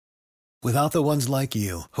Without the ones like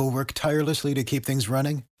you, who work tirelessly to keep things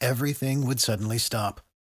running, everything would suddenly stop.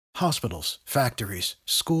 Hospitals, factories,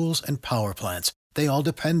 schools, and power plants, they all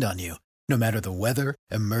depend on you. No matter the weather,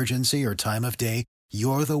 emergency, or time of day,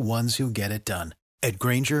 you're the ones who get it done. At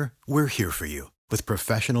Grainger, we're here for you with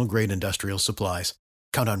professional-grade industrial supplies.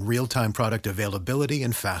 Count on real-time product availability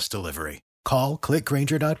and fast delivery. Call, click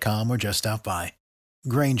Grainger.com, or just stop by.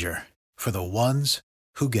 Grainger, for the ones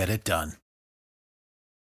who get it done.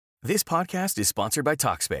 This podcast is sponsored by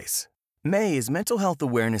Talkspace. May is Mental Health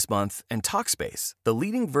Awareness Month, and Talkspace, the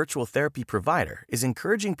leading virtual therapy provider, is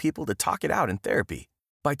encouraging people to talk it out in therapy.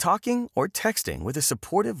 By talking or texting with a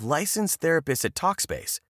supportive, licensed therapist at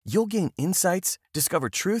Talkspace, you'll gain insights, discover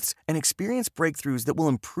truths, and experience breakthroughs that will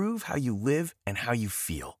improve how you live and how you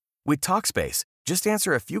feel. With Talkspace, just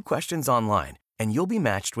answer a few questions online, and you'll be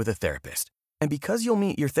matched with a therapist. And because you'll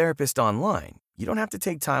meet your therapist online, you don't have to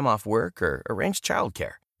take time off work or arrange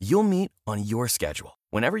childcare. You'll meet on your schedule,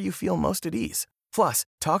 whenever you feel most at ease. Plus,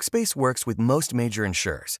 Talkspace works with most major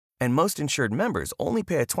insurers, and most insured members only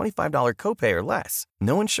pay a $25 copay or less.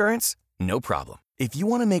 No insurance? No problem. If you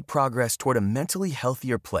want to make progress toward a mentally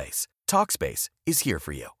healthier place, Talkspace is here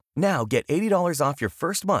for you. Now get $80 off your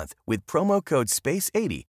first month with promo code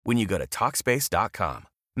SPACE80 when you go to Talkspace.com.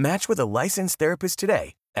 Match with a licensed therapist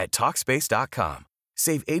today at Talkspace.com.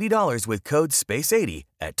 Save $80 with code SPACE80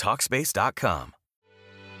 at Talkspace.com.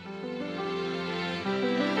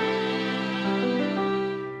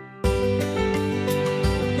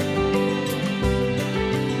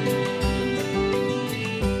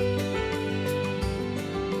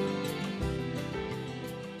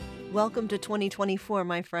 Welcome to 2024,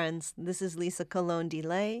 my friends. This is Lisa Colon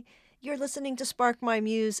DeLay. You're listening to Spark My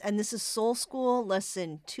Muse, and this is Soul School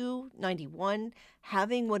Lesson 291,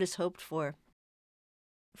 Having What Is Hoped For.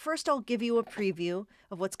 First, I'll give you a preview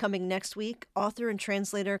of what's coming next week. Author and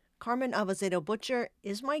translator Carmen Avazedo Butcher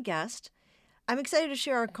is my guest. I'm excited to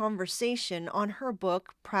share our conversation on her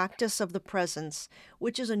book, Practice of the Presence,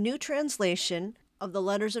 which is a new translation of the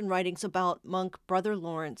letters and writings about monk Brother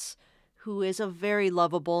Lawrence, who is a very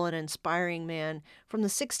lovable and inspiring man from the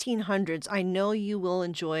 1600s. I know you will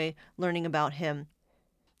enjoy learning about him.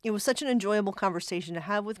 It was such an enjoyable conversation to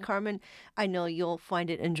have with Carmen. I know you'll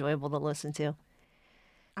find it enjoyable to listen to.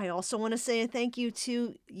 I also want to say a thank you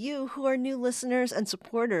to you who are new listeners and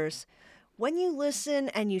supporters. When you listen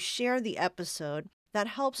and you share the episode, that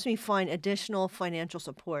helps me find additional financial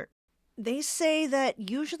support. They say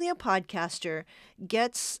that usually a podcaster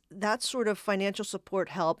gets that sort of financial support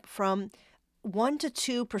help from 1 to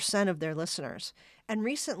 2% of their listeners. And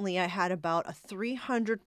recently I had about a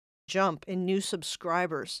 300 jump in new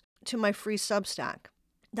subscribers to my free Substack.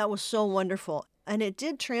 That was so wonderful. And it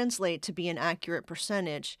did translate to be an accurate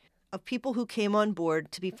percentage of people who came on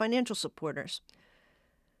board to be financial supporters.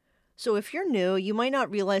 So if you're new, you might not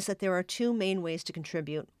realize that there are two main ways to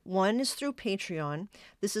contribute. One is through Patreon.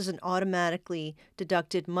 This is an automatically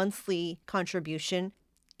deducted monthly contribution.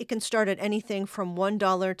 It can start at anything from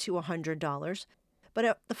 $1 to $100. But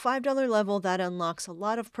at the $5 level, that unlocks a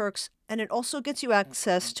lot of perks, and it also gets you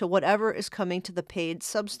access to whatever is coming to the paid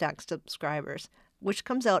Substack subscribers, which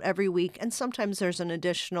comes out every week, and sometimes there's an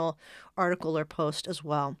additional article or post as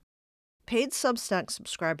well. Paid Substack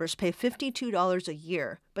subscribers pay $52 a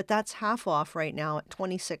year, but that's half off right now at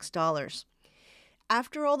 $26.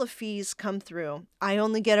 After all the fees come through, I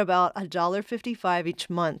only get about $1.55 each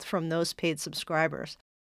month from those paid subscribers.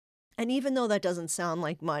 And even though that doesn't sound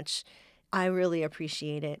like much, I really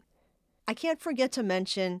appreciate it. I can't forget to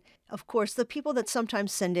mention, of course, the people that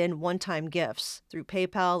sometimes send in one-time gifts through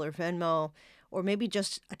PayPal or Venmo, or maybe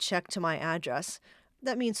just a check to my address.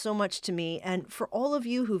 That means so much to me. And for all of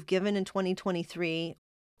you who've given in 2023,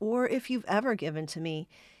 or if you've ever given to me,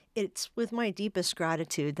 it's with my deepest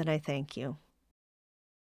gratitude that I thank you.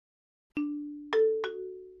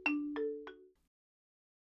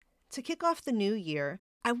 To kick off the new year,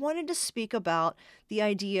 I wanted to speak about the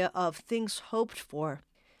idea of things hoped for,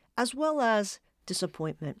 as well as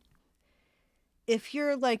disappointment. If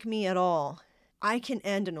you're like me at all, I can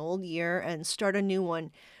end an old year and start a new one,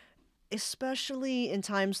 especially in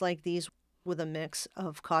times like these, with a mix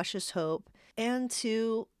of cautious hope and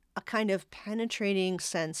to a kind of penetrating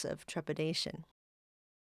sense of trepidation.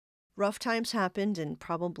 Rough times happened, and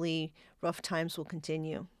probably rough times will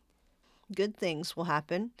continue. Good things will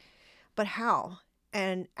happen, but how?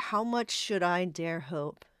 And how much should I dare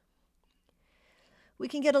hope? We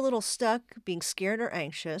can get a little stuck being scared or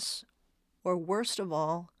anxious, or worst of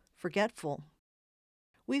all, forgetful.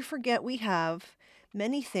 We forget we have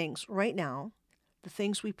many things right now, the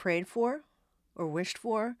things we prayed for, or wished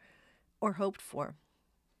for, or hoped for.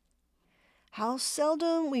 How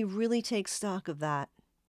seldom we really take stock of that.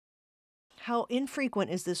 How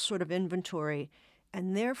infrequent is this sort of inventory,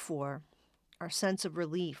 and therefore our sense of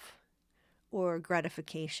relief or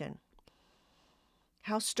gratification.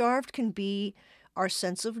 How starved can be our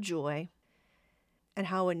sense of joy, and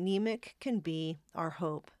how anemic can be our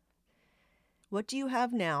hope. What do you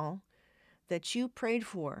have now that you prayed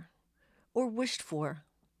for, or wished for,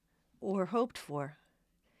 or hoped for?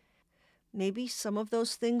 Maybe some of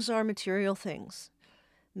those things are material things.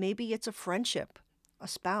 Maybe it's a friendship, a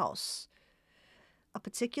spouse, a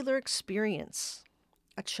particular experience,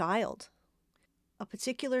 a child, a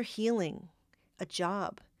particular healing, a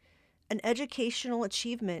job, an educational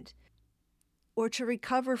achievement, or to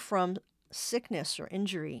recover from sickness or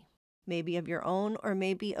injury, maybe of your own or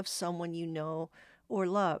maybe of someone you know or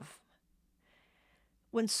love.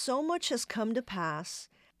 When so much has come to pass,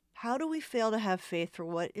 how do we fail to have faith for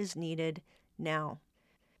what is needed now?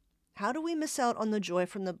 How do we miss out on the joy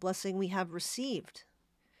from the blessing we have received?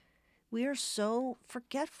 We are so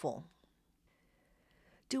forgetful.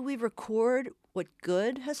 Do we record what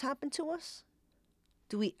good has happened to us?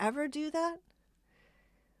 Do we ever do that?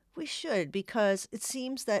 We should, because it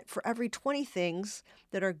seems that for every 20 things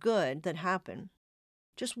that are good that happen,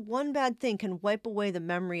 just one bad thing can wipe away the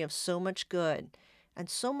memory of so much good and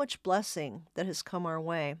so much blessing that has come our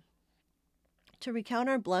way. To recount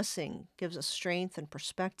our blessing gives us strength and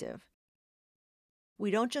perspective. We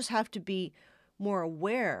don't just have to be more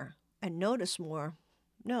aware and notice more.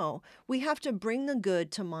 No, we have to bring the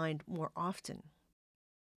good to mind more often.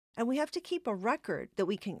 And we have to keep a record that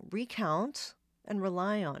we can recount and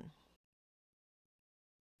rely on.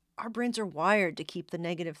 Our brains are wired to keep the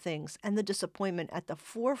negative things and the disappointment at the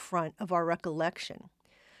forefront of our recollection,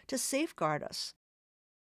 to safeguard us.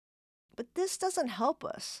 But this doesn't help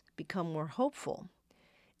us become more hopeful.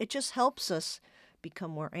 It just helps us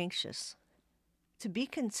become more anxious. To be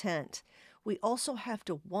content, we also have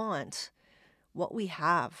to want what we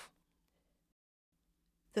have.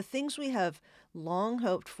 The things we have long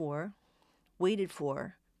hoped for, waited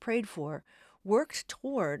for, prayed for, worked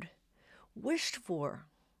toward, wished for,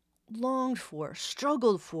 longed for,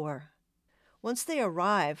 struggled for. Once they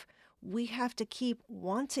arrive, we have to keep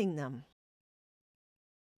wanting them.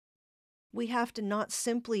 We have to not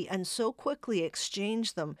simply and so quickly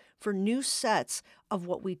exchange them for new sets of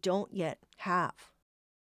what we don't yet have.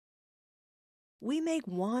 We make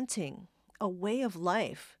wanting a way of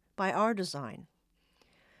life by our design.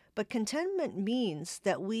 But contentment means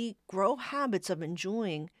that we grow habits of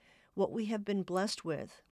enjoying what we have been blessed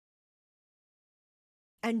with,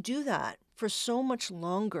 and do that for so much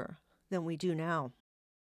longer than we do now.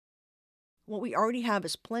 What we already have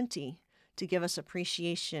is plenty to give us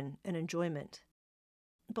appreciation and enjoyment.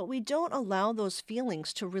 But we don't allow those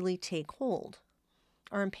feelings to really take hold.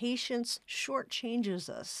 Our impatience shortchanges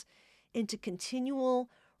us into continual,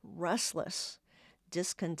 restless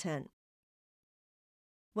discontent.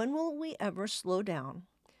 When will we ever slow down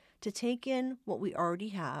to take in what we already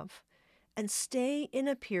have and stay in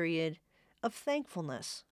a period of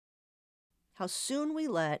thankfulness? How soon we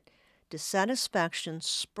let dissatisfaction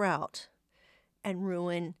sprout and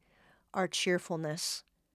ruin our cheerfulness.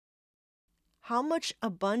 How much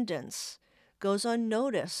abundance goes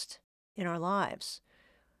unnoticed in our lives?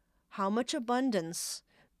 How much abundance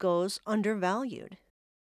goes undervalued?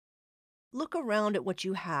 Look around at what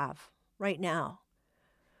you have right now.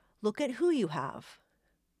 Look at who you have.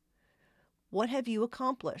 What have you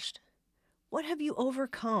accomplished? What have you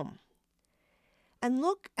overcome? And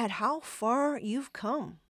look at how far you've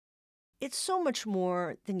come. It's so much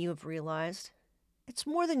more than you have realized. It's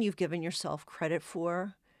more than you've given yourself credit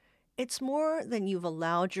for. It's more than you've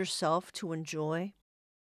allowed yourself to enjoy.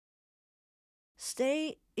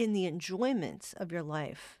 Stay in the enjoyment of your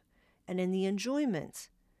life and in the enjoyment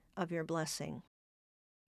of your blessing.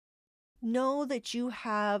 Know that you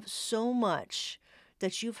have so much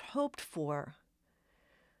that you've hoped for,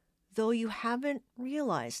 though you haven't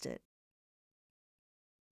realized it.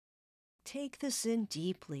 Take this in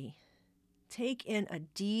deeply. Take in a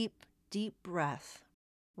deep, deep breath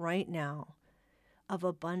right now of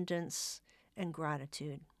abundance and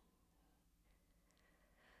gratitude.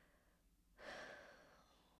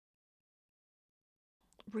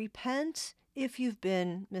 Repent if you've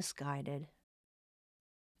been misguided.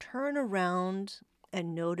 Turn around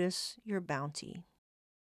and notice your bounty.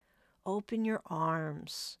 Open your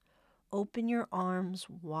arms. Open your arms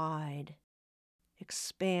wide.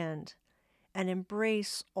 Expand and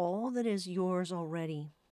embrace all that is yours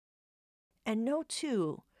already. And know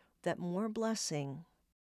too that more blessing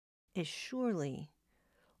is surely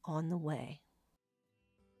on the way.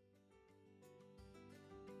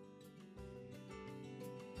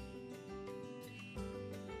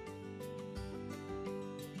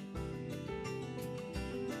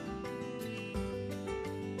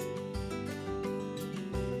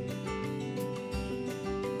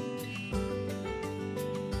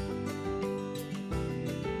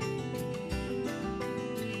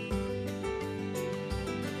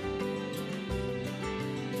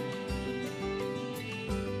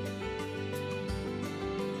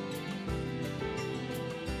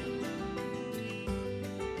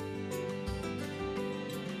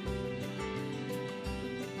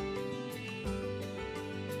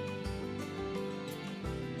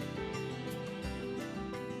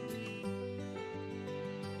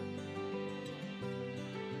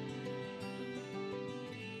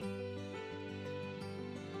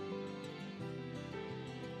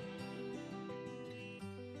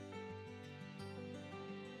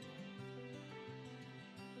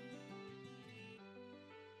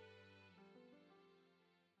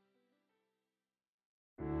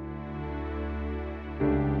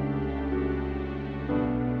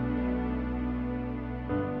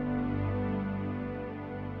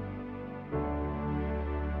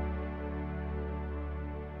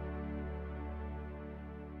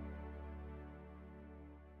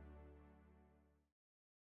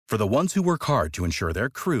 For the ones who work hard to ensure their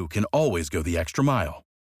crew can always go the extra mile,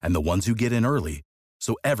 and the ones who get in early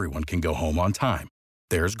so everyone can go home on time,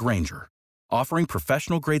 there's Grainger, offering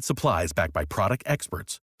professional-grade supplies backed by product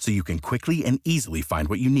experts so you can quickly and easily find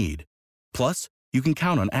what you need. Plus, you can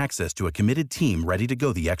count on access to a committed team ready to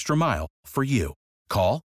go the extra mile for you.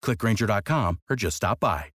 Call, click Grainger.com, or just stop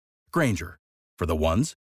by. Grainger, for the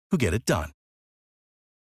ones who get it done.